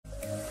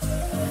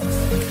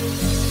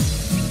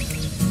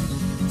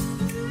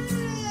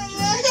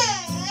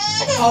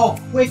Oh,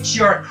 quit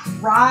your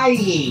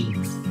crying.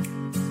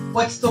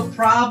 What's the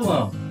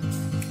problem?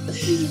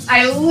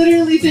 I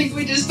literally think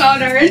we just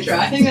found our intro.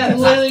 I think that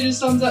literally just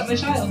sums up my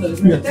childhood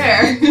right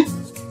there.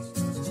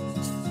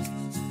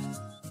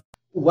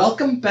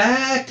 Welcome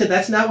back to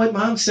That's Not What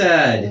Mom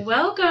Said.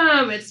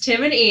 Welcome. It's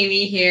Tim and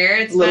Amy here.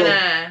 It's been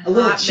a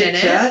little hot chit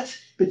minute. chat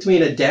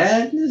between a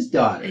dad and his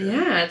daughter.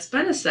 Yeah, it's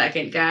been a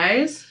second,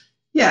 guys.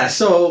 Yeah,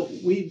 so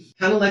we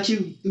kind of let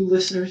you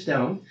listeners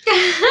down.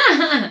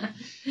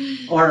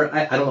 Or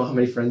I don't know how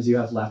many friends you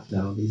have left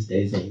now these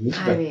days, Amy.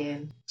 I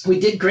mean,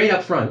 we did great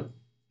up front.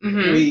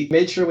 Mm-hmm. We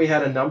made sure we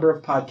had a number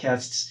of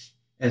podcasts,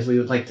 as we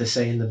would like to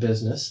say in the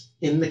business,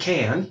 in the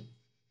can.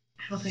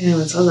 I don't think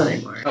anyone says that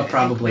anymore. Oh,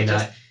 probably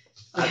not.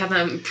 We have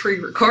them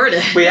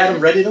pre-recorded. We had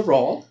them ready to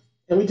roll,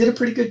 and we did a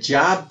pretty good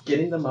job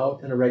getting them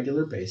out on a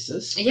regular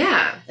basis.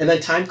 Yeah. And then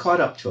time caught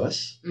up to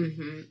us.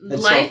 Mm-hmm.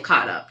 Life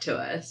caught up to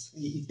us.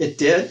 It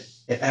did.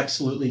 It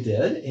absolutely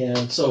did.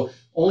 And so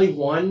only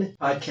one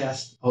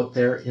podcast out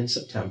there in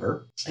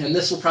September. And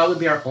this will probably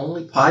be our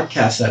only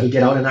podcast that we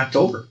get out in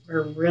October.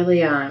 We're really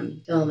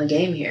filling the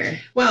game here.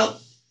 Well,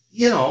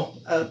 you know,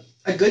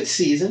 a good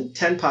season,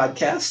 10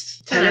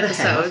 podcasts, 10 and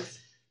episodes. A half.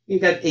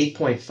 We've got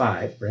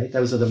 8.5, right?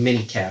 Those are the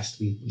mini cast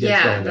we get.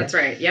 Yeah, that's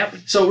right. Yep.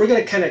 So we're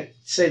going to kind of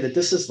say that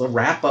this is the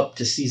wrap up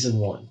to season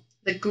 1.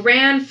 The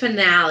grand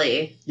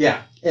finale.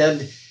 Yeah.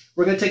 And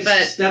we're going to take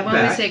a step back. But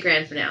when we say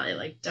grand finale,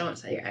 like, don't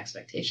set your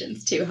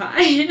expectations too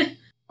high.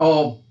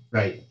 Oh,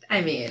 right.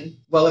 I mean.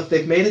 Well, if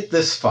they've made it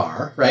this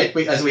far, right?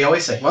 As we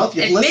always say, well, if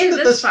you've listened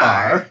to this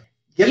far,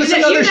 give us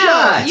another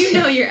shot. You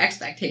know your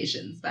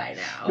expectations by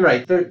now.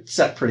 Right. They're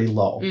set pretty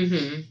low.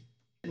 Mm-hmm.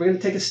 We're going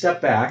to take a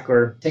step back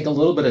or take a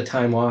little bit of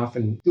time off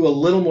and do a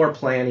little more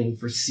planning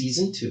for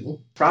season 2.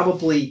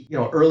 Probably,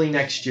 early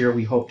next year,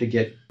 we hope to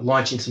get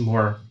launching some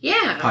more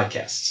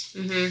podcasts.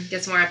 Mm-hmm.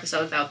 Get some more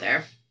episodes out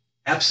there.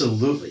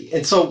 Absolutely.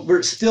 And so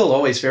we're still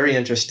always very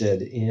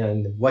interested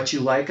in what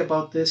you like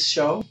about this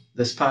show,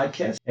 this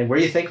podcast, and where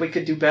you think we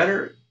could do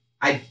better.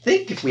 I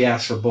think if we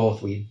ask for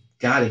both, we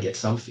got to get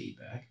some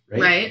feedback,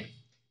 right? Right.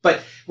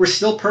 But we're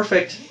still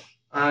perfect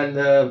on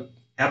the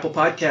Apple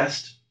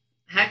Podcast.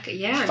 Heck,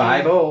 yeah.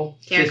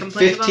 5.0. Can't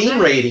complain about 15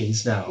 that.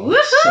 ratings now. Woohoo!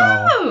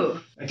 So,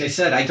 like I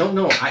said, I don't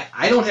know.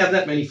 I don't have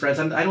that many friends.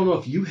 I don't know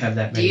if you have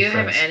that many friends. Do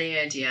you have any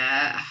idea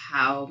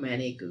how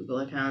many Google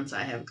accounts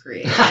I have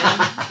created?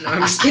 No,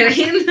 I'm just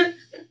kidding.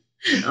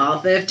 All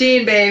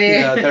 15,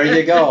 baby. Yeah, there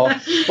you go.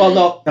 Well,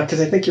 no,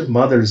 because I think your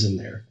mother's in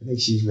there. I think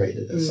she's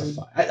rated as a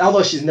 5.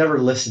 Although she's never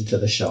listened to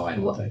the show, I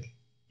don't think.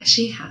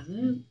 She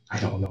hasn't? I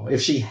don't know.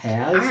 If she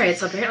has... All right,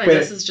 so apparently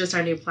this is just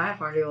our new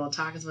platform. We will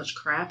talk as much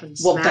crap and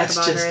smack about her as we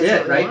want. Well, that's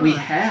just it, right? We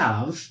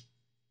have,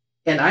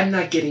 and I'm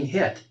not getting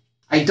hit.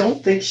 I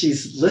don't think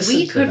she's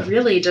listened to them. We could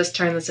really just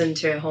turn this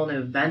into a whole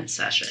new vent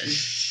session.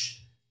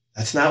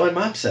 That's not what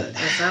Mom said.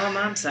 That's not what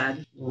Mom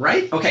said.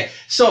 Right? Okay,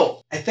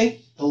 so I think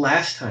the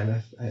last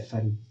time, if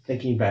I'm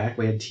thinking back,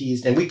 we had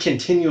teased, and we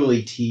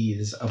continually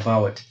tease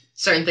about...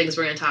 certain things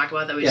we're going to talk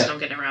about that we just don't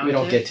get around to. We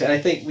don't get to. And I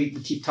think we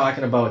keep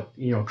talking about,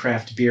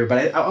 craft beer,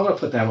 but I want to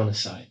put that one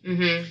aside.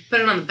 Mm-hmm.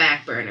 Put it on the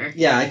back burner.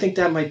 Yeah, I think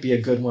that might be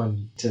a good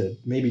one to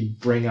maybe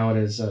bring out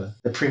as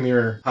the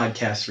premiere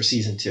podcast for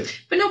season 2.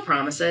 But no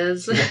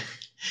promises.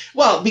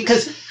 Well,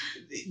 because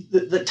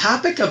the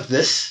topic of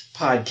this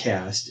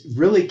podcast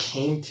really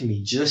came to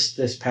me just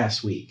this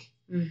past week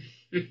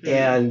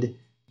and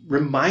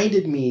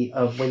reminded me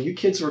of when you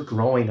kids were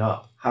growing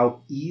up.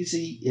 How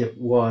easy it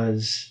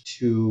was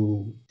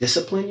to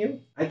discipline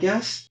you, I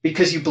guess,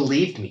 because you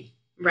believed me.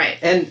 Right.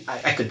 And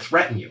I could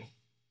threaten you.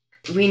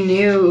 We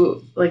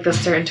knew, like, the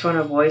certain tone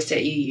of voice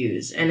that you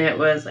use, and it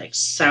was, like,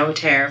 so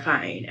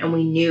terrifying. And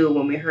we knew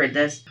when we heard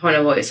this tone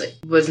of voice, like,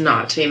 was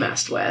not to be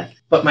messed with.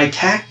 But my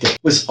tactic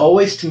was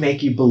always to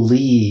make you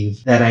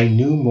believe that I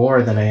knew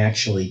more than I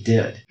actually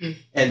did. Mm-hmm.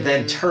 And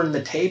then turn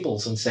the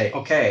tables and say,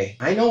 okay,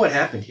 I know what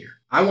happened here.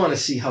 I want to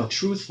see how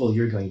truthful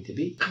you're going to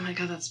be. Oh, my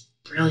God, that's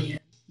brilliant.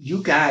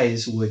 You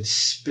guys would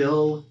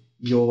spill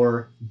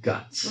your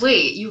guts.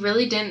 Wait, you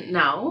really didn't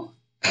know?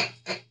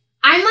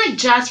 I'm like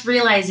just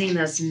realizing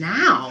this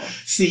now.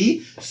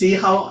 See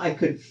how I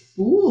could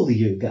fool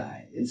you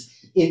guys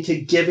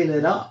into giving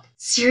it up.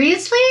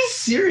 Seriously?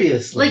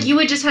 Seriously. Like you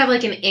would just have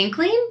like an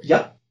inkling?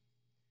 Yep.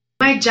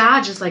 My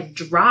jaw just like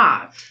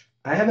dropped.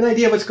 I have an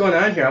idea what's going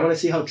on here. I want to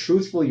see how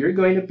truthful you're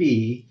going to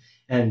be.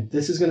 And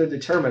this is going to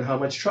determine how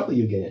much trouble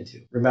you get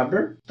into.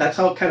 Remember? That's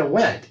how it kind of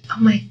went. Oh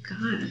my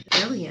God.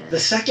 Brilliant.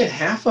 The second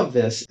half of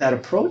that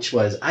approach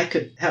was I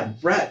could have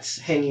threats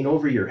hanging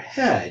over your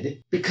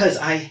head because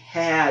I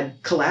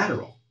had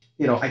collateral.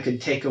 I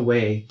could take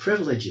away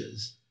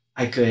privileges.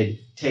 I could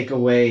take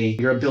away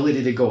your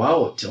ability to go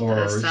out or,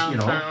 the cell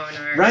phone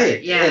or,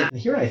 right. Yeah. And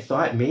here I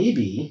thought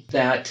maybe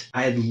that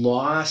I had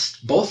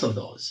lost both of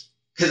those.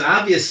 Because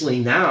obviously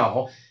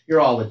now you're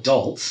all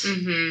adults.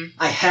 Mm-hmm.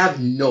 I have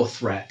no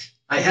threat.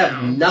 I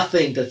have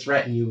nothing to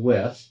threaten you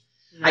with.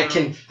 No. I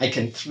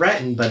can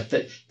threaten, but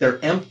they're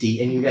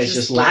empty, and you guys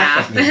just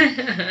laugh at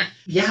me.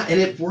 Yeah, and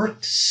it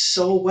worked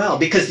so well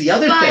because the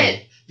other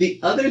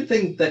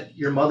thing that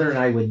your mother and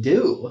I would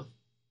do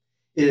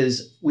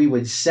is we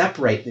would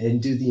separate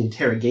and do the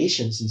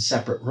interrogations in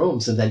separate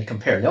rooms and then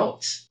compare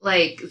notes.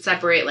 Like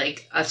separate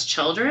like us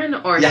children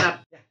or yeah,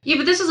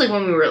 but this is like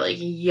when we were like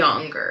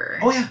younger.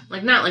 Oh yeah.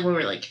 Like not like when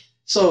we were like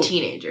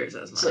teenagers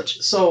as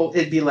much. So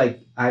it'd be like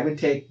I would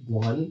take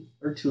one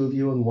or two of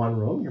you in one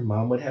room, your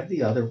mom would have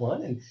the other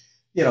one, and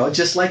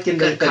just like in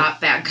good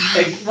cop, bad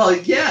cop. Well,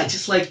 yeah,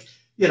 just like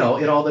in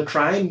all the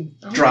crime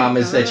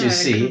dramas that you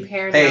see.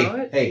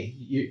 Hey,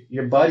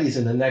 your buddy's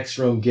in the next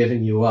room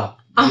giving you up.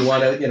 You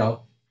want to,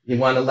 you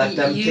want to let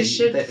them. You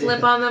should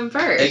flip on them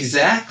first.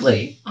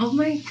 Exactly. Oh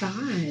my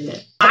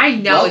God! I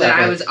know that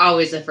I was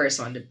always the first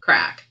one to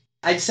crack.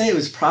 I'd say it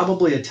was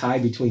probably a tie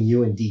between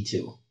you and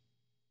D2.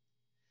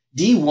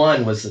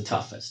 D1 was the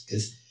toughest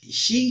because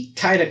she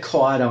kind of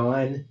caught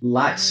on a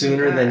lot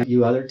sooner than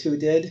you other two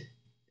did.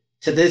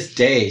 To this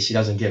day, she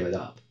doesn't give it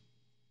up.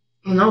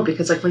 Well, no,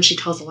 because like when she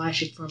tells a lie,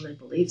 she firmly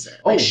believes it.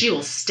 Like she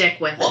will stick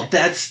with it. Well,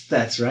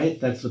 that's right.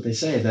 That's what they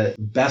say. The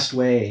best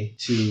way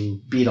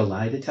to beat a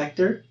lie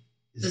detector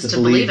is to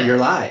believe your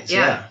lies.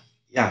 Yeah.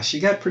 Yeah, she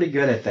got pretty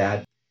good at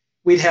that.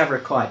 We'd have her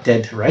caught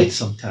dead to rights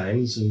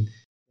sometimes and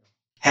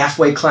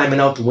halfway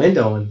climbing out the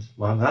window and,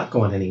 well, I'm not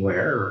going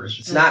anywhere, or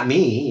it's not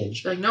me. And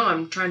she'd be like, no,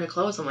 I'm trying to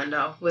close the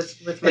window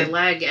with my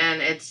leg,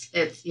 and it's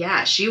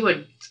she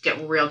would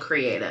get real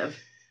creative.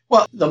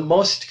 Well, the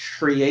most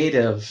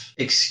creative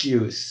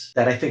excuse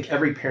that I think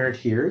every parent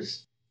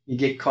hears, you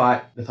get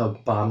caught with a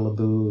bottle of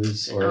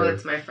booze or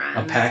that's my friend.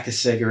 A pack of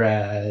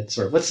cigarettes,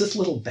 or what's this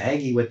little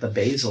baggie with the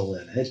basil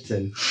in it?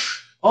 And,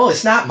 oh,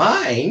 it's not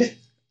mine.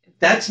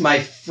 That's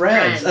my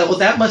friend's. Well,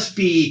 that must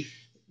be,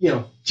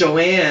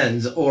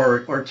 Joanne's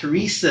or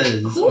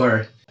Teresa's. Cool.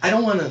 Or I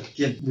don't want to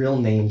give real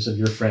names of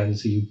your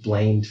friends who you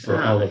blamed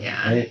for all of it,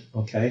 right?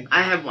 Okay.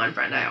 I have one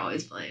friend I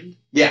always blamed.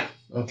 Yeah.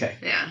 Okay.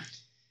 Yeah.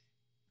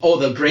 Oh,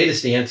 the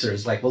greatest answer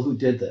is like, well, who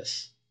did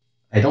this?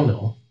 I don't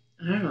know.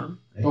 I don't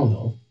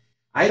know.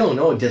 I don't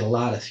know did a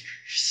lot of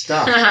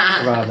stuff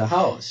around the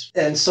house.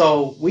 And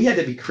so we had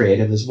to be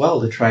creative as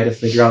well to try to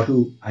figure out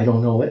who I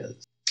don't know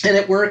is. And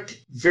it worked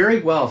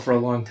very well for a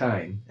long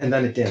time. And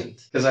then it didn't.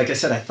 Because like I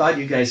said, I thought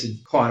you guys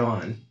had caught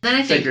on. Then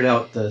I figured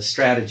out the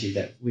strategy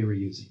that we were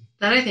using.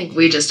 Then I think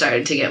we just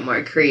started to get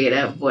more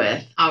creative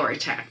with our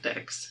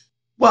tactics.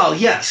 Well,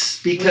 yes,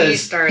 because we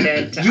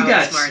started to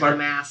outsmart the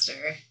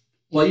master.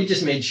 Well, you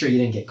just made sure you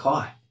didn't get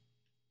caught.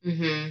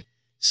 Mm-hmm.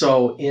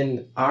 So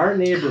in our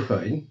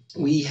neighborhood,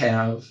 we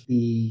have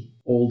the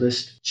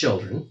oldest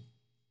children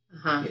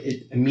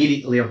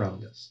immediately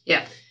around us.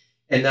 Yeah.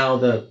 And now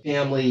the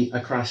family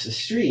across the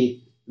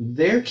street,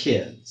 their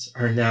kids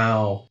are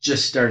now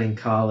just starting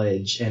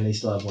college and they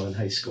still have one in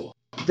high school.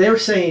 They're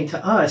saying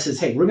to us is,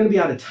 hey, we're going to be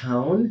out of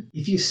town.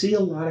 If you see a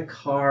lot of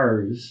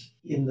cars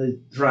in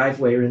the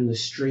driveway or in the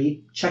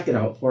street, check it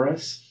out for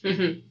us.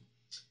 Mm-hmm.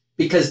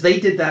 Because they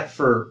did that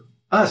for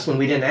us when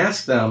we didn't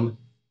ask them,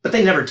 but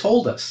they never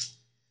told us.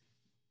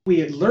 We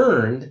had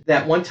learned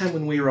that one time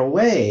when we were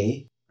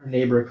away, our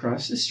neighbor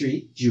across the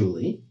street,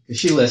 Julie, because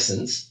she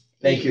listens,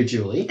 thank you,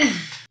 Julie,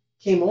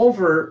 came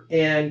over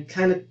and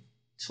kind of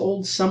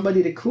told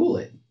somebody to cool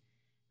it.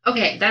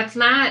 Okay, that's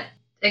not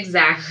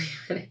exactly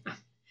what it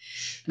happened.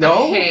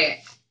 No?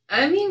 Okay,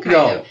 I mean,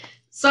 kind of.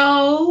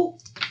 So,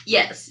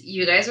 yes,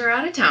 you guys were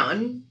out of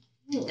town.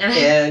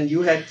 And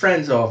you had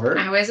friends over.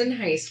 I was in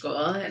high school.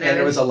 And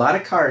there was a lot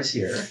of cars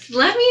here.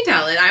 Let me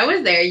tell it. I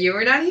was there. You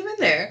were not even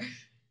there.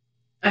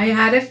 I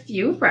had a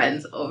few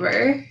friends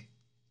over.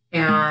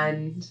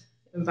 And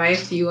by a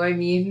few, I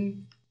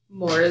mean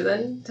more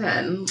than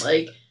 10.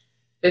 Like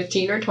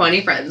 15 or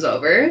 20 friends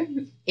over.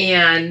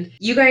 And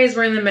you guys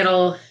were in the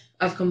middle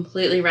of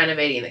completely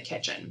renovating the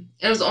kitchen.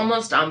 It was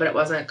almost done, but it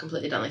wasn't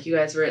completely done. Like you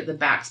guys were, the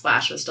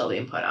backsplash was still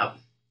being put up.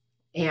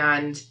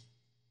 And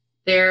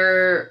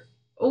there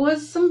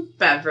was some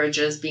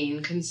beverages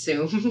being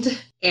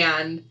consumed.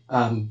 And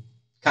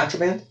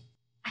contraband?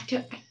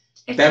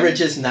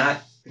 Beverages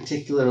not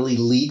particularly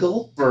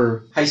legal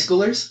for high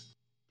schoolers?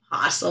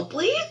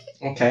 Possibly.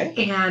 Okay.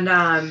 And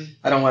I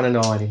don't want to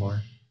know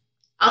anymore.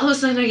 All of a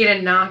sudden I get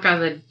a knock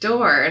on the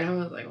door and I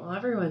was like, well,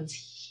 everyone's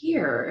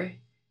here.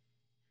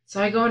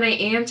 So I go and I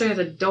answer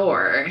the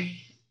door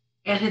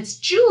and it's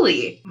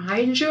Julie.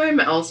 Mind you, I'm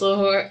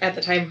also at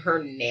the time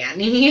her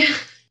nanny.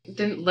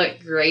 Didn't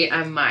look great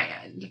on my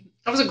end.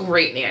 I was a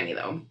great nanny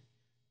though.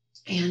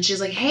 And she's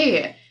like,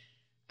 hey,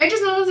 I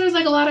just noticed there's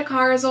like a lot of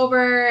cars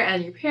over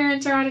and your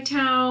parents are out of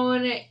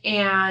town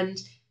and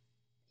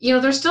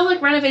they're still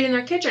like renovating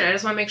their kitchen. I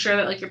just want to make sure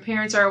that like your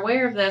parents are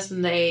aware of this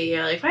and they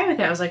are like fine with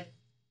it. I was like,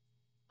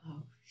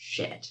 oh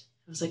shit.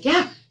 I was like,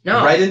 yeah,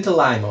 no. Right into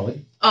lie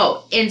mode.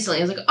 Oh,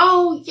 instantly. I was like,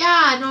 oh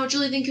yeah, no,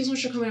 Julie, thank you so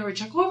much for coming over to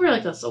check over.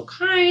 Like, that's so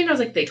kind. I was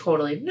like, they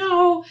totally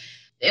know.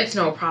 It's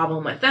no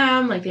problem with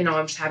them. Like, they know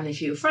I'm just having a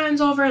few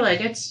friends over. Like,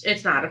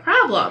 it's not a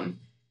problem.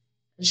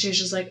 And she was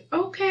just like,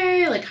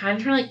 okay. Like, kind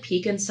of trying to, like,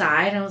 peek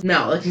inside. And I was,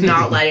 no, like,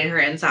 not letting her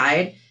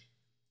inside.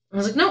 I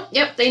was like, nope,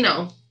 yep, they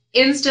know.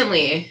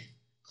 Instantly,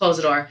 close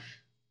the door,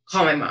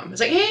 call my mom. I was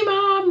like, hey,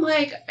 Mom,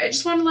 like, I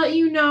just want to let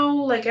you know.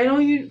 Like, I know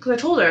you, because I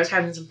told her I was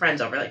having some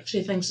friends over. Like,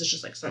 she thinks it's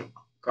just, like, some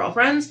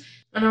girlfriends.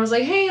 And I was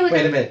like, hey, like...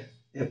 Wait a minute.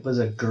 It was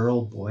a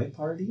girl-boy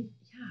party?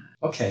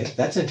 Yeah. Okay,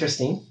 that's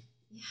interesting.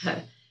 Yeah.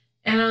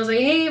 And I was like,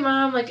 hey,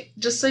 Mom, like,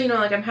 just so you know,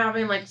 like, I'm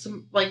having, like,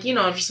 some, like, you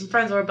know, just some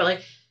friends over, but,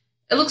 like,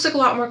 it looks like a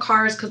lot more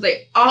cars because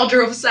they all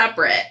drove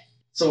separate.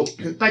 So...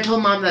 But I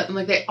told Mom that,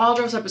 like, they all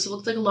drove separate, so it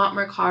looked like a lot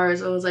more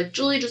cars. I was like,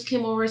 Julie just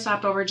came over,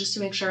 stopped over just to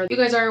make sure you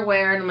guys are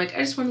aware. And I'm like, I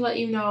just want to let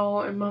you know.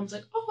 And Mom's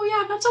like, oh,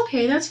 yeah, that's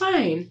okay. That's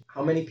fine.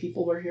 How many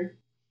people were here?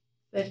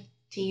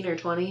 15 or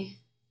 20.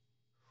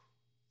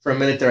 For a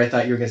minute there, I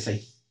thought you were going to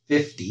say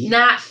 50.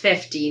 Not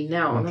 50.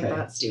 No, okay. I'm not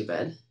that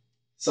stupid.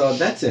 So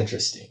that's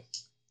interesting.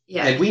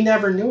 Yeah. And we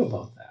never knew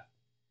about that.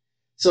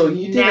 So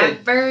you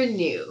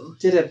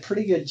did a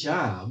pretty good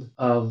job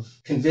of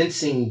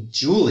convincing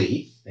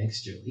Julie.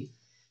 Thanks, Julie.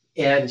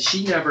 And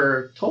she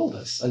never told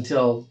us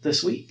until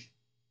this week.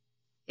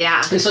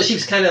 Yeah. And so she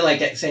was kind of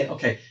like saying,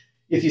 okay,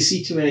 if you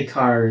see too many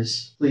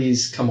cars,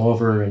 please come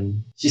over.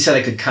 And she said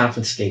I could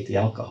confiscate the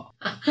alcohol.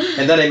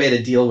 And then I made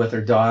a deal with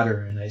her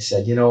daughter. And I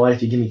said, you know what?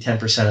 If you give me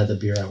 10% of the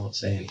beer, I won't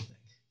say anything.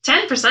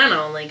 10%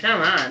 only?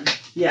 Come on.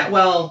 Yeah,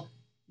 well,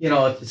 you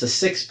know, if it's a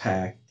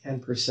 6-pack,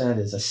 10%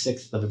 is a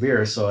sixth of a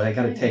beer. So I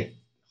got to take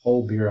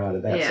whole beer out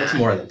of that. Yeah. So it's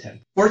more than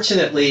 10.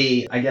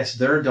 Fortunately, I guess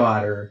their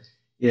daughter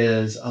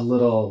is a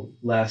little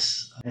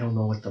less, I don't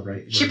know what the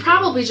right word She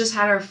probably just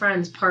had her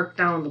friends parked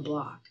down the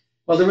block.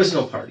 Well, there was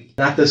no party.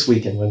 Not this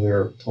weekend when we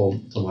were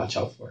told to watch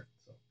out for it.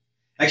 So,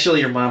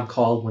 actually, your mom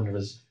called when there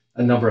was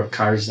a number of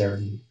cars there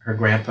and her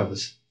grandpa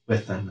was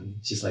with them. And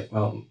she's like,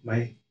 well,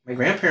 my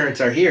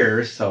grandparents are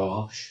here,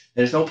 so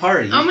there's no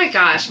party. Oh my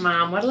gosh,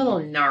 Mom, what a little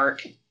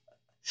narc.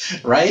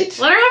 Right?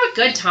 Let her have a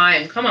good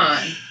time. Come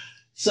on.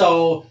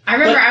 So I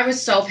remember I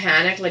was so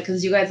panicked, like,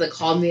 because you guys like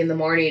called me in the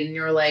morning and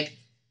you were like,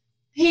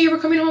 hey, we're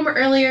coming home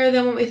earlier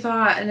than what we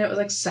thought. And it was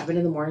like 7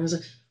 a.m. I was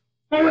like,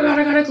 oh my God,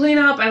 I gotta clean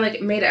up. I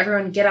like made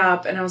everyone get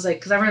up. And I was like,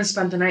 because everyone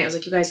spent the night. I was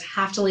like, you guys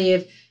have to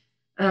leave.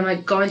 And I'm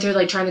like going through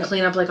like trying to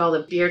clean up like all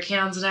the beer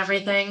cans and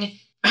everything.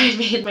 I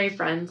made my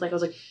friends, like I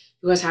was like,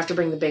 you guys have to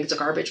bring the bags of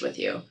garbage with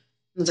you. And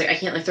it's like, I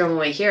can't like throw them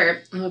away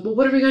here. I'm like, well,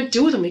 what are we going to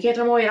do with them? We can't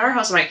throw them away at our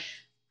house. I'm like,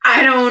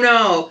 I don't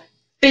know.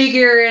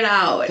 Figure it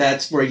out.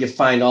 That's where you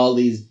find all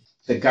the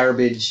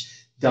garbage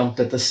dumped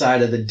at the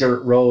side of the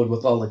dirt road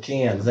with all the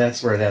cans.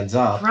 That's where it ends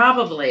up.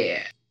 Probably.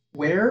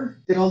 Where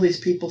did all these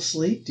people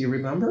sleep? Do you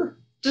remember?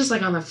 Just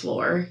like on the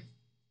floor.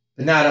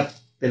 But not up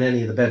in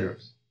any of the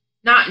bedrooms?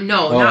 Not in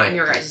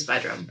your guys'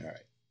 bedroom. All right.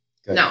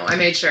 Good. No, I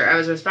made sure. I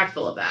was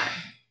respectful of that.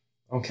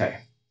 Okay.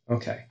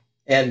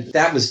 And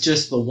that was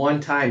just the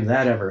one time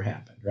that ever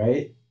happened,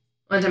 right?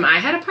 One time I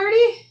had a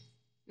party?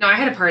 No, I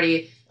had a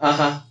party.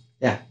 Uh-huh.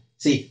 Yeah.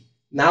 See,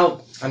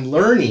 now I'm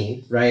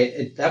learning,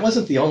 right? That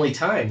wasn't the only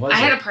time, was it? I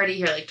had a party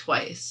here like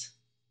twice.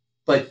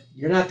 But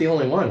you're not the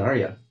only one, are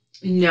you?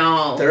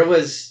 No. There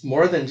was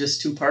more than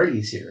just 2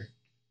 parties here.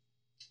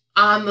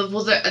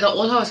 Well, the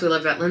old house we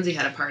lived at, Lindsay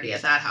had a party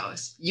at that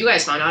house. You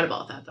guys found out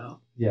about that, though.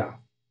 Yeah.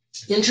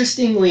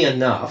 Interestingly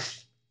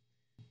enough,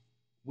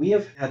 we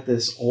have had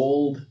this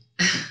old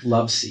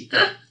love seat,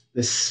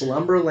 this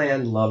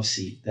Slumberland love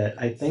seat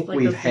that I think like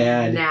we've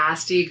had.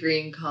 Nasty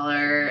green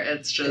color.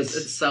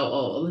 It's so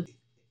old.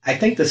 I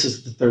think this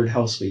is the 3rd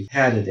house we've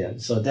had it in,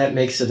 so that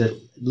makes it at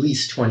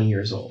least 20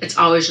 years old. It's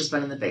always just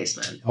been in the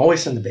basement.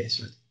 Always in the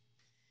basement.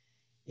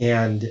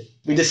 And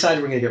we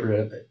decided we're going to get rid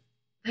of it.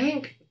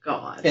 Thank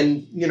God.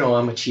 And, you know,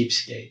 I'm a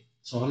cheapskate,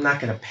 so I'm not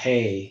going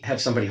to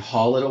have somebody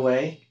haul it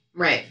away.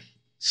 Right.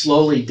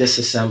 Slowly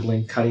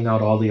disassembling, cutting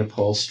out all the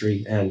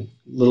upholstery, and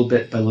little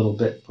bit by little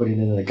bit putting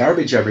it in the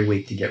garbage every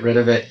week to get rid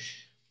of it.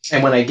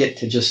 And when I get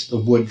to just the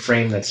wood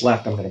frame that's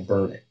left, I'm going to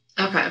burn it.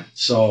 Okay.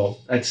 So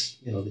that's,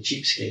 the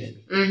cheapskate in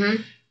me.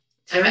 Mm-hmm.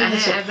 I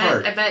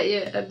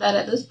bet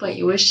at this point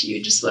you wish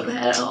you just would have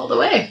had it all the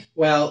way.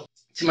 Well,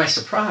 to my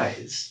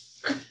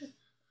surprise,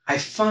 I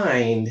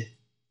find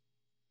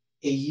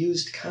a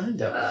used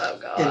condom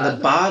in the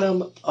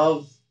bottom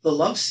of the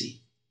love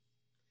seat.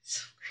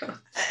 So gross.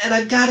 And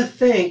I've got to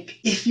think,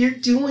 if you're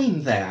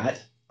doing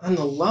that on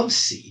the love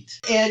seat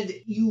and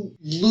you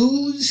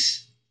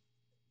lose,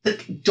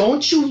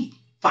 don't you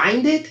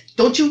find it?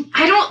 Don't you?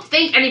 I don't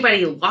think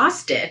anybody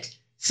lost it.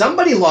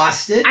 Somebody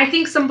lost it. I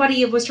think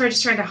somebody was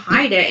just trying to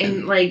hide it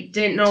and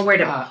didn't know where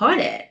to put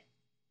it.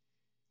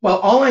 Well,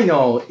 all I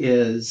know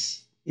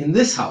is in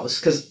this house,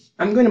 because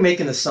I'm going to make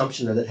an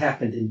assumption that it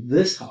happened in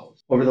this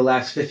house over the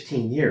last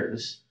 15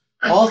 years.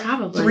 All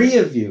probably. 3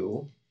 of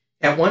you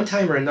at one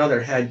time or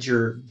another had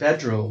your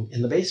bedroom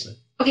in the basement.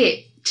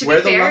 Okay, to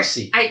be fair, love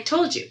seat. I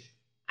told you.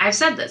 I've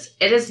said this.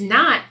 It is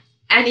not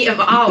any of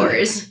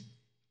ours.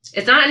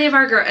 It's not any of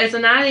our girls. It's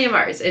not any of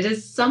ours. It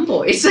is some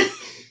boys.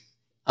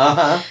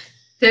 Uh-huh.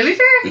 To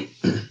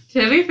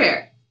be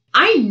fair,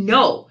 I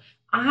know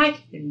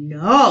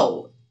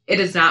it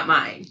is not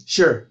mine.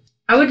 Sure.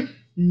 I would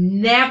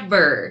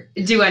never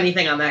do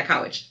anything on that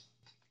couch.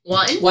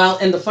 Well,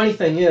 and the funny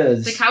thing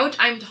is, the couch,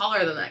 I'm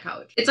taller than that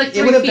couch. It's like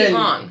 3 feet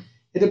long.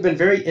 It'd have been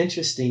very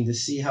interesting to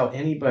see how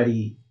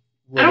anybody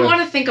I don't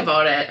want to think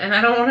about it, and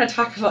I don't want to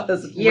talk about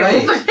this with you.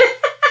 Right.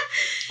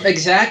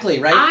 Exactly,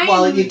 right?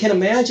 Well, you can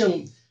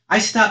imagine, I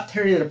stopped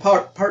tearing it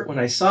apart when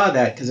I saw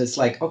that because it's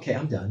like, okay,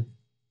 I'm done.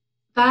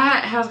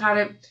 That has got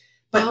to...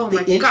 But oh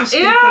my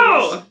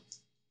God.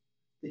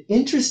 The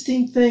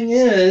interesting thing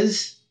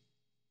is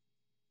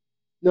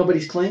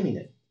nobody's claiming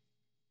it.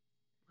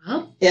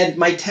 Well, and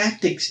my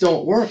tactics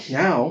don't work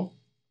now.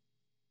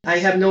 I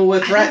have no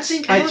threats.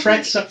 My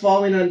threats are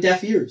falling on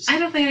deaf ears. I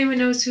don't think anyone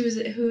knows who it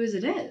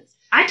is.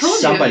 I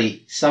told you.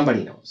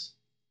 Somebody knows.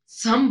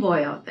 Some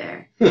boy out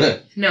there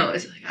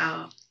knows. Like,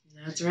 oh,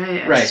 that's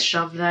right. I just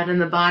shoved that in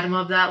the bottom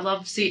of that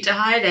love seat to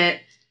hide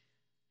it.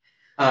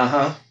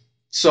 Uh-huh.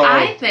 So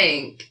I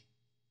think...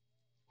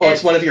 Oh,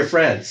 it's one of your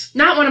friends.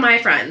 Not one of my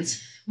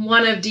friends.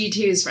 One of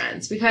D2's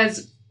friends.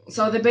 Because,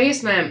 so the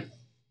basement,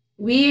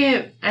 we,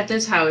 at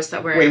this house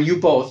that we're... When you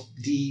both,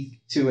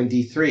 D2 and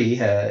D3,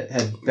 had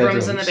bedrooms.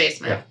 Rooms in the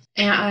basement.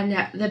 Yeah.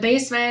 And the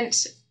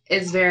basement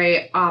is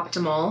very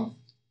optimal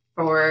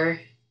for...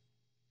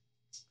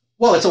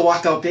 Well, it's a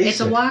walkout basement.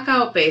 It's a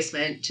walkout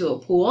basement to a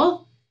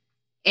pool.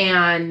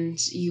 And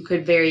you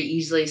could very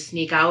easily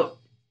sneak out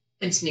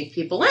and sneak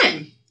people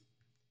in.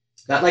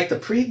 Not like the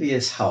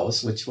previous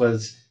house, which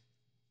was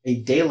a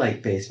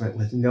daylight basement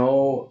with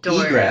no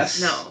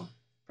egress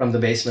from the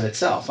basement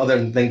itself,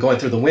 other than going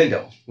through the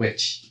window,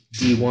 which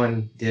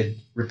D1 did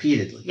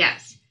repeatedly.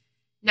 Yes.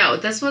 No,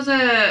 this was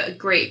a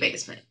great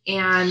basement.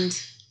 And...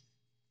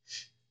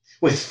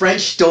 with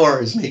French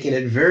doors, making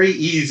it very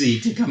easy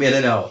to come in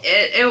and out.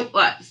 It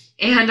was.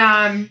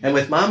 And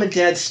with Mom and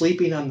Dad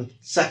sleeping on the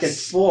second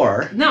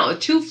floor. No,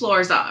 2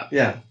 floors up.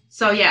 Yeah.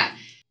 So, yeah.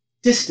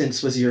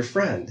 Distance was your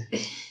friend.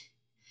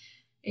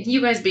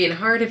 You guys being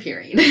hard of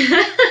hearing.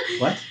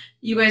 What?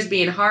 You guys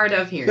being hard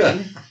of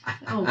hearing.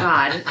 Oh,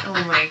 God.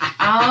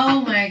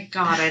 Oh, my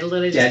God. I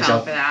literally just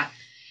fell for that.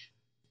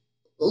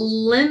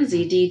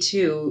 Lindsay,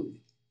 D2,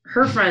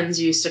 her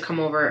friends used to come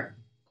over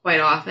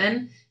quite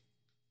often.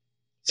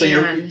 So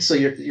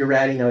you're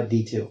ratting out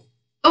D2.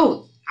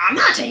 Oh, I'm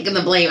not taking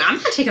the blame. I'm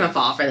not taking the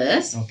fall for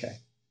this. Okay.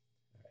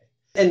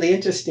 And the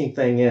interesting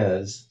thing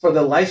is, for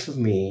the life of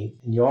me,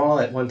 and you all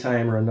at one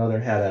time or another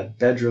had a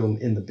bedroom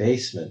in the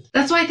basement.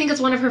 That's why I think it's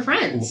one of her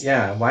friends.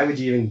 Yeah, why would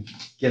you even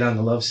get on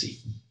the love seat?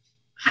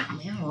 I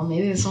don't know,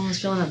 maybe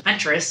someone's feeling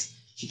adventurous.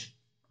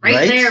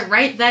 Right there,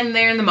 right then and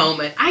there in the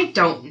moment. I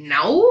don't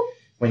know.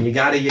 When you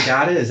got it,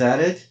 is that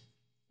it?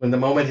 When the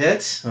moment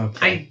hits?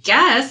 Okay. I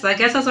guess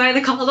that's why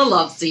they call it a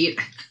love seat.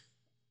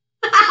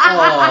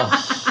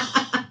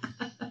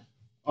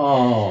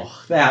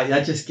 Oh,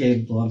 that just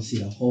gave love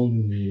seat a whole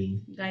new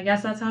meaning. I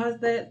guess that's how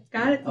it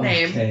got its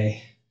name.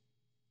 Okay.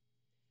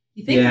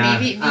 You think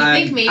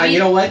maybe? You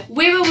know what?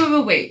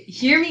 Wait.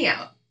 Hear me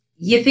out.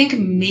 You think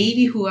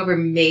maybe whoever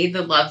made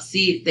the love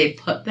seat, they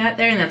put that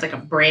there and that's like a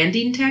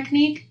branding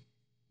technique?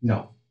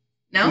 No.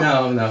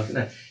 No?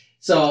 No.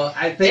 So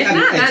I think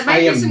that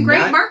might be some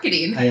great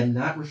marketing. I am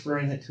not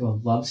referring it to a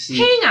love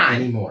seat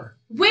anymore.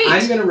 Wait.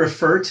 I'm going to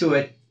refer to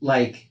it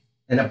like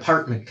an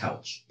apartment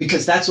couch,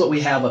 because that's what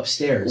we have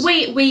upstairs.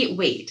 Wait.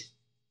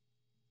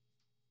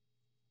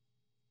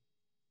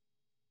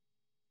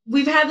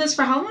 We've had this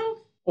for how long?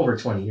 Over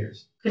 20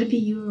 years. Could it be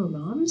you or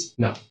Mom's?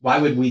 No. Why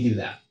would we do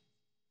that?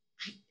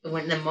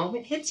 When the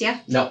moment hits you.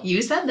 No.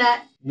 You said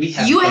that. We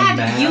have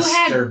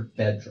master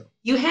bedroom.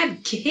 You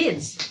had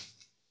kids.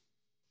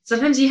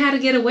 Sometimes you had to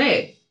get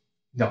away.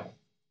 No.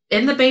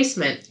 In the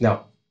basement.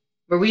 No.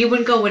 Where we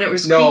wouldn't go when it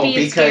was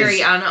creepy and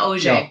scary on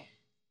OJ.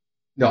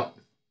 No.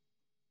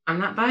 I'm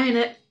not buying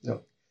it.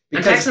 No.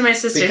 I'm texting my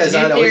sister. Because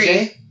on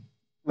OJ,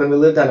 when we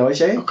lived on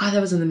OJ. Oh, God,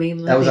 that was in the main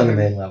level. That was on the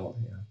main level,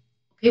 yeah.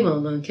 Okay,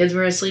 well, when the kids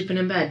were sleeping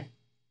in bed.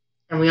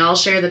 And we all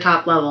share the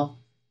top level.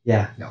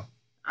 Yeah, no.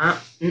 I'm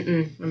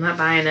not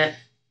buying it.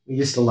 We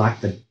used to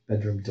lock the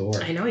bedroom door.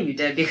 I know you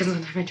did, because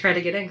whenever I tried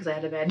to get in because I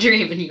had a bad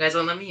dream and you guys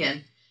won't let me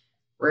in.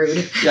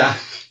 Rude. Yeah.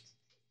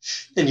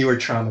 And you were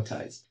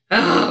traumatized.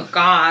 Oh,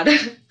 God.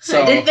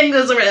 So, I didn't think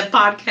this was where the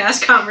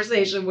podcast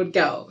conversation would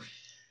go.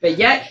 But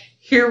yet,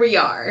 here we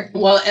are.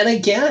 Well, and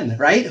again,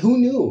 right? Who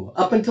knew?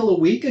 Up until a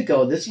week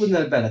ago, this wouldn't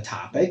have been a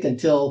topic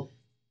until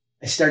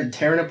I started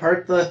tearing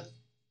apart the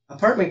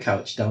apartment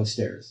couch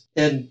downstairs.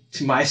 And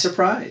to my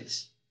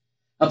surprise,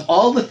 of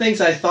all the things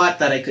I thought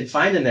that I could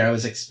find in there, I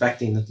was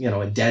expecting,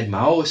 a dead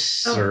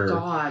mouse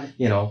God.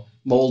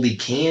 Moldy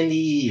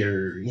candy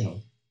or,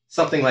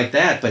 something like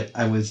that. But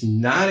I was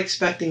not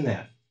expecting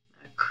that.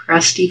 A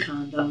crusty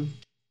condom.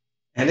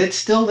 And it's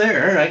still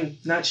there. I'm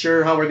not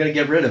sure how we're going to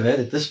get rid of it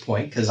at this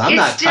point because I'm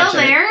not touching it. It's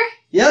still there?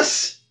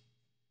 Yes.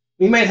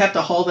 We might have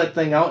to haul that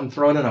thing out and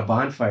throw it in a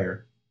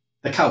bonfire.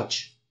 The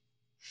couch.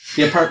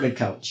 The apartment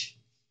couch.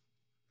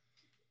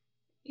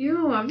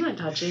 Ew, I'm not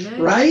touching it.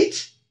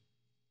 Right?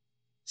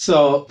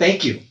 So,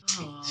 thank you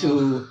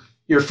to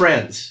your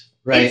friends,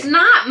 right? It's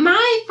not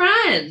my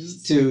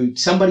friends. To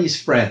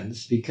somebody's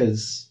friends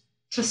because...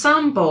 To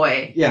some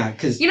boy. Yeah,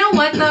 because... You know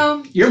what,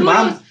 though?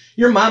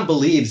 Your mom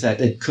believes that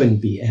it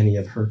couldn't be any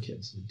of her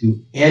kids would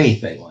do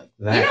anything like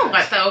that. You know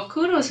what, though?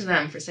 Kudos to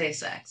them for safe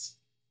sex.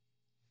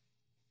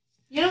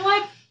 You know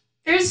what?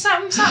 There's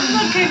something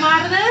that came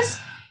out of this.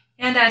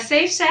 And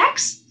safe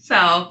sex.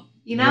 So,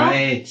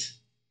 Right.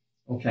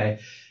 Okay.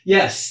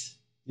 Yes.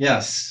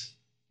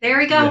 There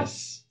we go.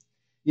 Yes.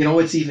 You know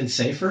what's even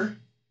safer?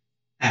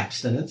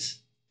 Abstinence.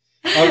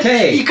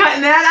 Okay. You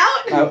cutting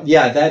that out?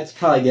 Yeah, that's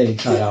probably getting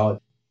cut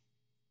out.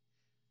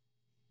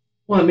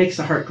 Well, it makes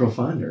the heart grow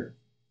fonder.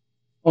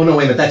 Oh, no,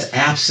 wait a minute. That's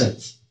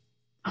absence.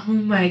 Oh,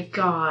 my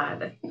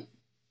God. I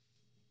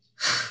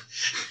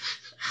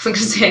was going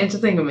to say, I have to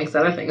think it makes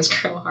other things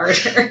grow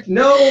harder.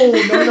 No.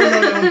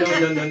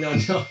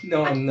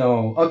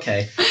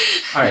 Okay.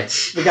 All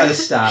right. We got to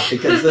stop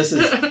because this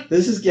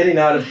is getting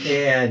out of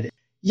hand.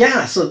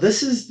 Yeah, so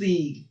this is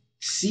the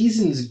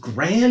season's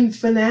grand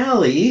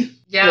finale.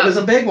 Yeah. It was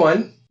a big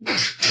one.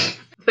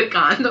 The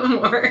condom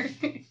war.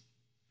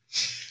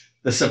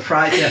 The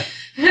surprise. Yeah.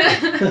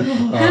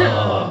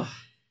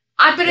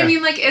 But I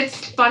mean, like,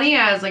 it's funny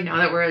as, like, now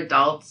that we're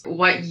adults,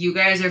 what you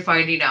guys are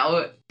finding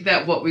out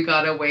that what we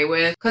got away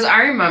with. Because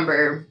I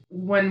remember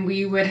when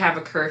we would have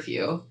a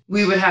curfew,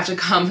 we would have to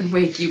come and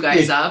wake you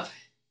guys up.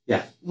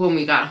 Yeah. When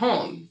we got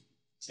home.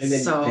 And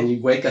then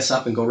you'd wake us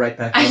up and go right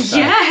back outside.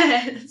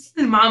 Yes.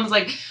 And Mom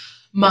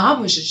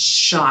was just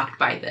shocked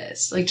by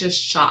this. Like,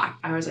 just shocked.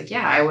 I was like,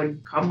 yeah, I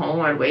would come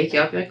home, I'd wake you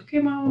up, be like, okay,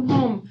 Mom, I'm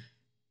home.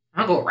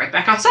 I'll go right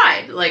back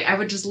outside. Like, I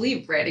would just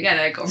leave right again.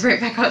 I'd go right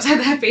back outside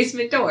that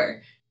basement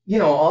door. You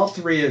know, all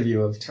three of you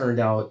have turned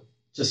out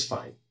just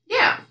fine.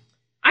 Yeah.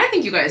 I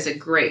think you guys did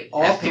great.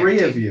 All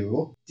three of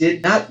you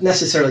did not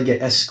necessarily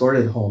get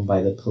escorted home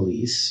by the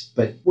police,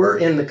 but were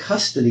in the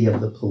custody of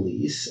the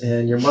police.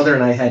 And your mother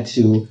and I had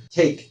to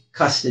take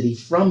custody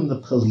from the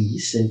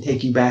police and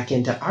take you back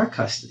into our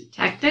custody.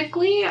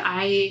 Technically,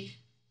 I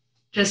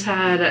just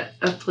had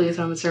a police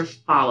officer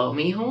follow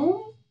me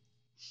home.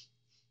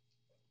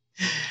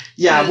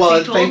 Yeah,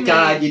 well, thank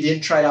God you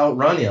didn't try to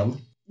outrun him.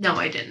 No,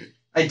 I didn't.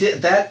 I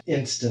did. That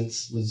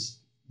instance was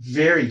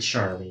very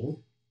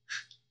charming.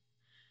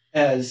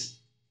 As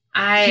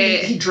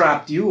he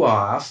dropped you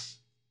off.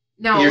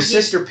 No, your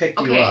sister picked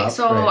you up. Okay,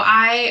 so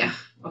right?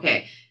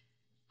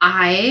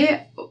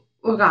 I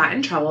got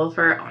in trouble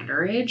for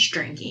underage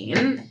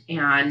drinking,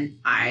 and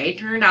I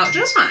turned out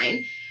just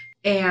fine.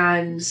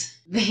 And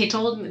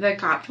the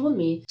cop told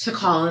me to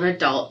call an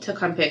adult to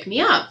come pick me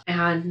up.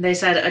 And they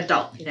said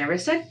adult. They never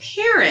said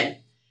parent.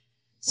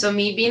 So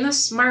me being the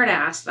smart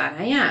ass that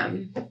I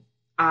am,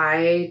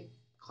 I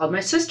called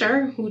my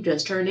sister, who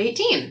just turned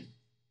 18.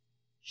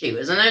 She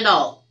was an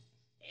adult.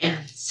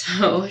 And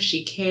so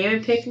she came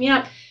and picked me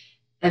up.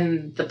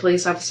 And the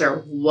police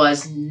officer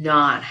was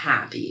not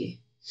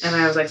happy. And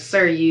I was like,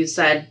 sir, you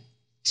said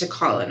to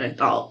call an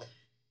adult.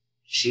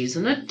 She's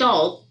an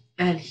adult.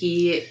 And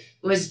he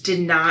was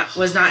not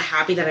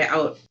happy that I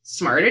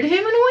outsmarted him in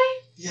a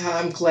way. Yeah,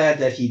 I'm glad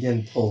that he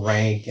didn't pull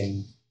rank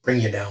and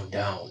bring you down.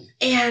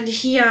 And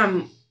he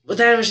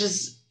that was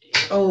just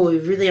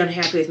really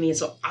unhappy with me.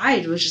 So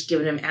I was just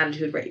giving him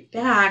attitude right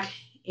back.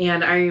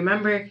 And I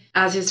remember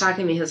as he was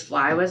talking to me, his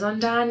fly was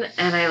undone,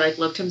 and I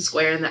looked him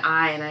square in the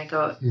eye and I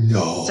go,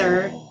 "No,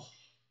 sir,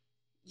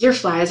 your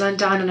fly is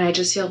undone, and I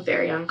just feel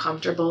very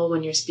uncomfortable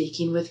when you're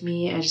speaking with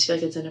me. I just feel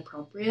like it's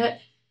inappropriate."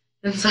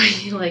 And so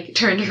he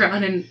turned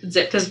around and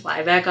zipped his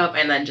fly back up,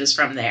 and then just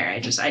from there, I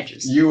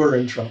just you were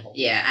in trouble.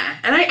 Yeah,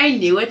 and I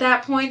knew at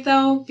that point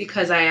though,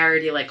 because I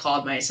already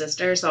called my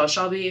sister. So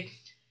Shelby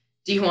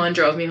D1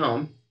 drove me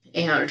home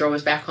and drove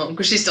us back home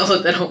because she still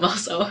lived at home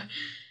also.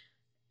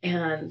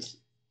 And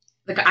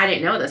I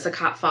didn't know this. The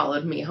cop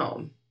followed me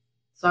home.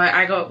 So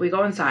we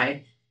go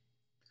inside.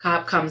 The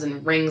cop comes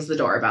and rings the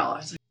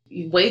doorbell.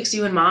 He wakes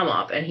you and Mom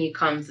up, and he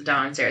comes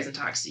downstairs and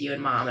talks to you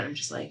and Mom, and I'm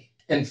just like.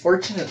 And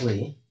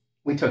fortunately,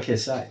 we took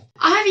his side.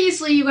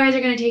 Obviously, you guys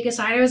are going to take his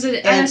side. I was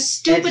a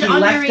stupid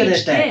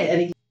underage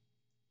kid.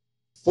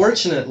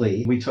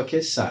 Fortunately, we took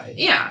his side.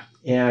 Yeah.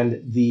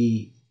 And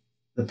the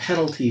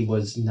penalty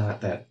was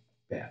not that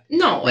bad.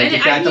 No. And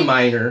you got the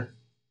minor.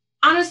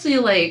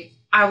 Honestly,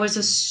 I was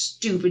a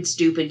stupid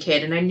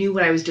kid, and I knew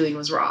what I was doing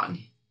was wrong.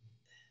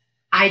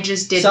 I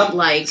just didn't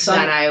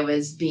that I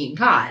was being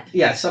caught.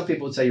 Yeah, some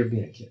people would say you're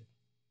being a kid.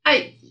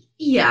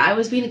 I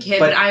was being a kid,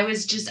 but I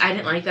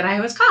didn't like that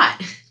I was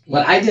caught.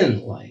 What I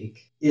didn't like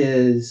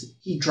is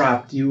he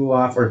dropped you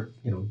off, or,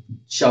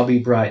 Shelby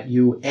brought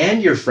you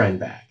and your friend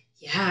back.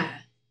 Yeah.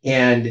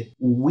 And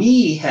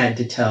we had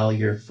to tell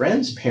your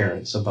friend's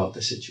parents about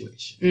the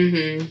situation.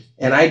 Mm-hmm.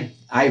 And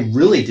I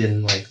really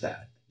didn't like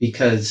that.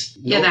 Because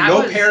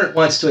no parent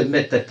wants to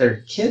admit that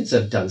their kids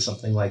have done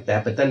something like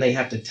that, but then they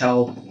have to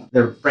tell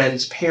their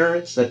friend's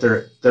parents that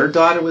their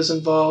daughter was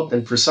involved,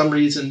 and for some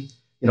reason,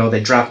 they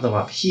dropped them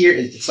up here.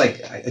 It's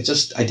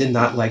I did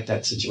not like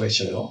that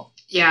situation at all.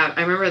 Yeah,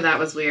 I remember that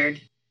was weird.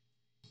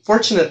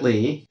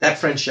 Fortunately, that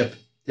friendship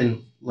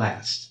didn't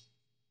last.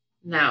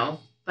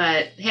 No,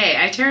 but hey,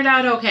 I turned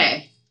out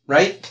okay.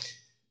 Right?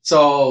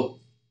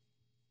 So,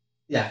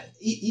 yeah,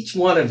 each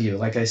one of you,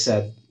 like I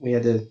said, we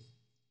had to.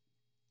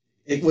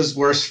 It was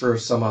worse for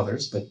some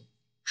others, but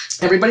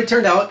everybody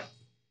turned out.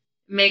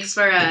 Makes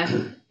for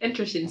a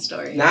interesting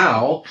story.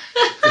 Now,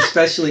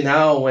 especially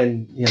now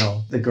when,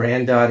 the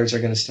granddaughters are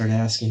going to start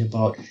asking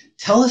about,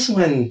 tell us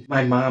when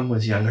my mom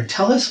was younger.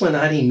 Tell us when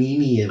Auntie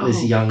Mimi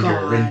was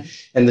younger.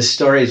 And the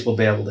stories we'll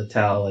be able to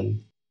tell.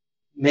 And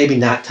maybe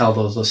not tell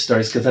those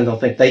stories, because then they'll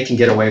think they can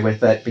get away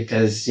with it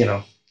because,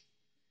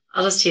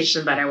 I'll just teach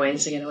them better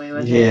ways to get away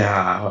with it.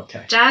 Yeah,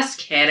 okay. Just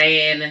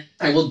kidding.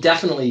 I will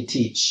definitely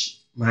teach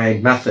my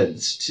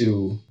methods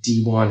to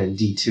D1 and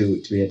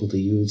D2 to be able to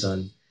use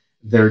on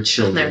their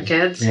children. On their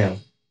kids? Yeah.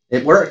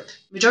 It worked.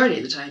 Majority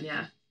of the time,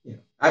 yeah.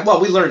 Well,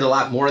 we learned a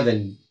lot more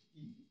than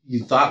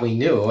you thought we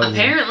knew.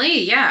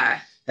 Apparently, yeah.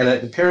 And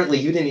apparently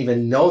you didn't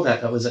even know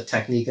that was a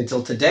technique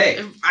until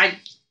today. I'm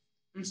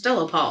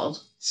still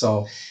appalled.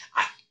 So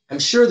I'm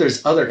sure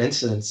there's other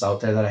incidents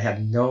out there that I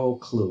have no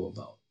clue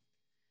about.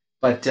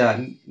 But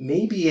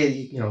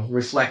maybe,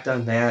 reflect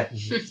on that. And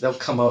they'll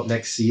come out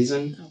next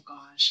season. Oh,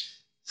 gosh.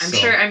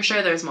 I'm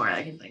sure there's more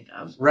I can think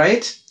of.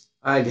 Right?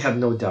 I have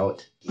no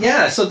doubt.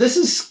 Yeah, so this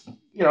is,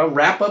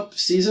 wrap up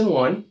season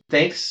 1.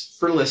 Thanks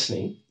for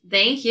listening.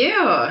 Thank you.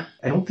 I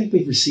don't think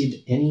we've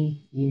received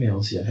any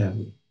emails yet, have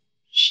we?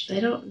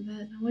 No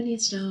one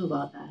needs to know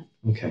about that.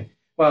 Okay.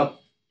 Well,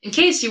 in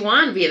case you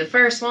want to be the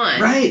first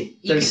one. Right.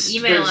 You can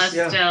email us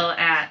still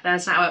at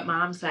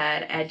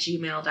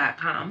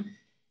that'snotwhatmomsaid@gmail.com.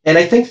 And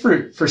I think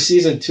for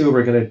season 2,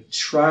 we're going to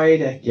try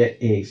to get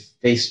a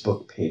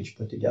Facebook page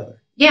put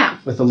together. Yeah.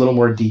 With a little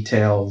more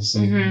details.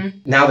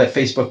 And now that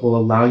Facebook will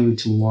allow you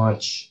to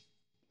launch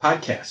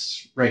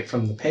podcasts right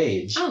from the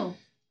page,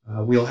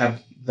 we'll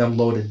have them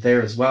loaded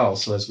there as well.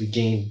 So as we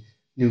gain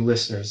new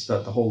listeners,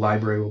 the whole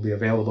library will be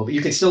available. But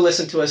you can still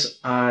listen to us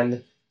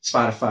on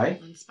Spotify.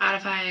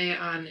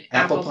 On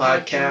Apple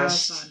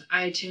Podcasts, on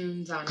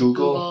iTunes, on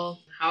Google.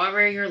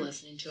 However you're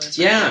listening to us.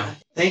 Yeah.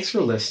 Thanks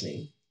for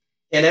listening.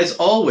 And as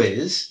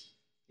always,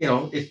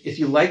 if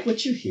you like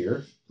what you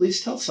hear,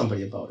 please tell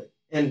somebody about it.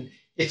 And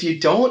if you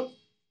don't,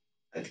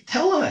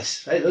 tell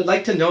us. I'd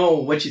like to know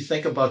what you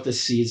think about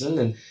this season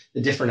and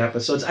the different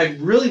episodes. I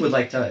really would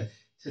like to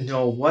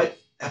know what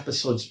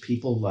episodes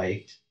people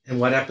liked and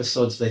what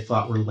episodes they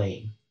thought were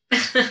lame.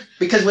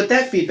 Because with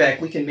that feedback,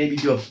 we can maybe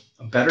do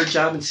a better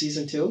job in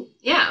season 2.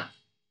 Yeah.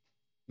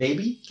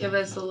 Maybe. Give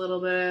us a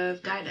little bit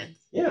of guidance.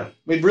 Yeah,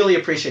 we'd really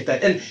appreciate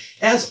that. And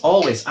as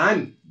always,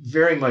 I'm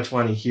very much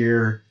want to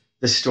hear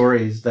the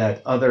stories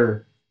that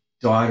other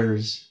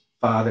daughters,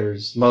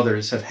 fathers,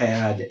 mothers have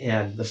had,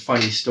 and the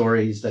funny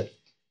stories that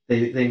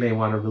they may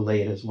want to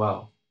relate as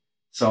well.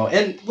 So,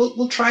 and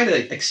we'll try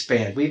to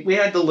expand. We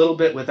had a little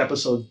bit with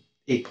episode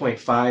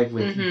 8.5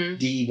 with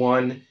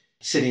D1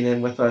 sitting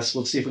in with us.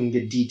 We'll see if we can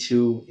get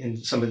D2 in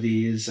some of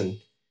these, and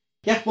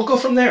yeah, we'll go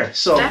from there.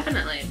 So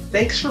definitely.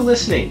 Thanks for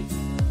listening.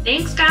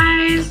 Thanks,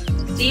 guys.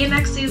 See you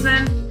next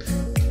season.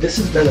 This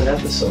has been an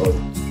episode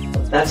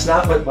of That's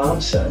Not What Mom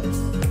Said,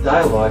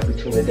 dialogue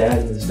between a dad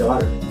and his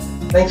daughter.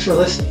 Thanks for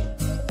listening.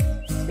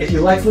 If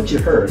you like what you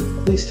heard,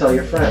 please tell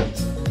your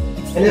friends.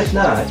 And if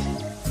not,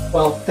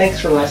 well, thanks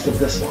for lasting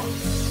this long.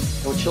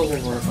 No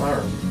children were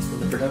harmed in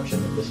the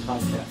production of this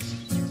podcast.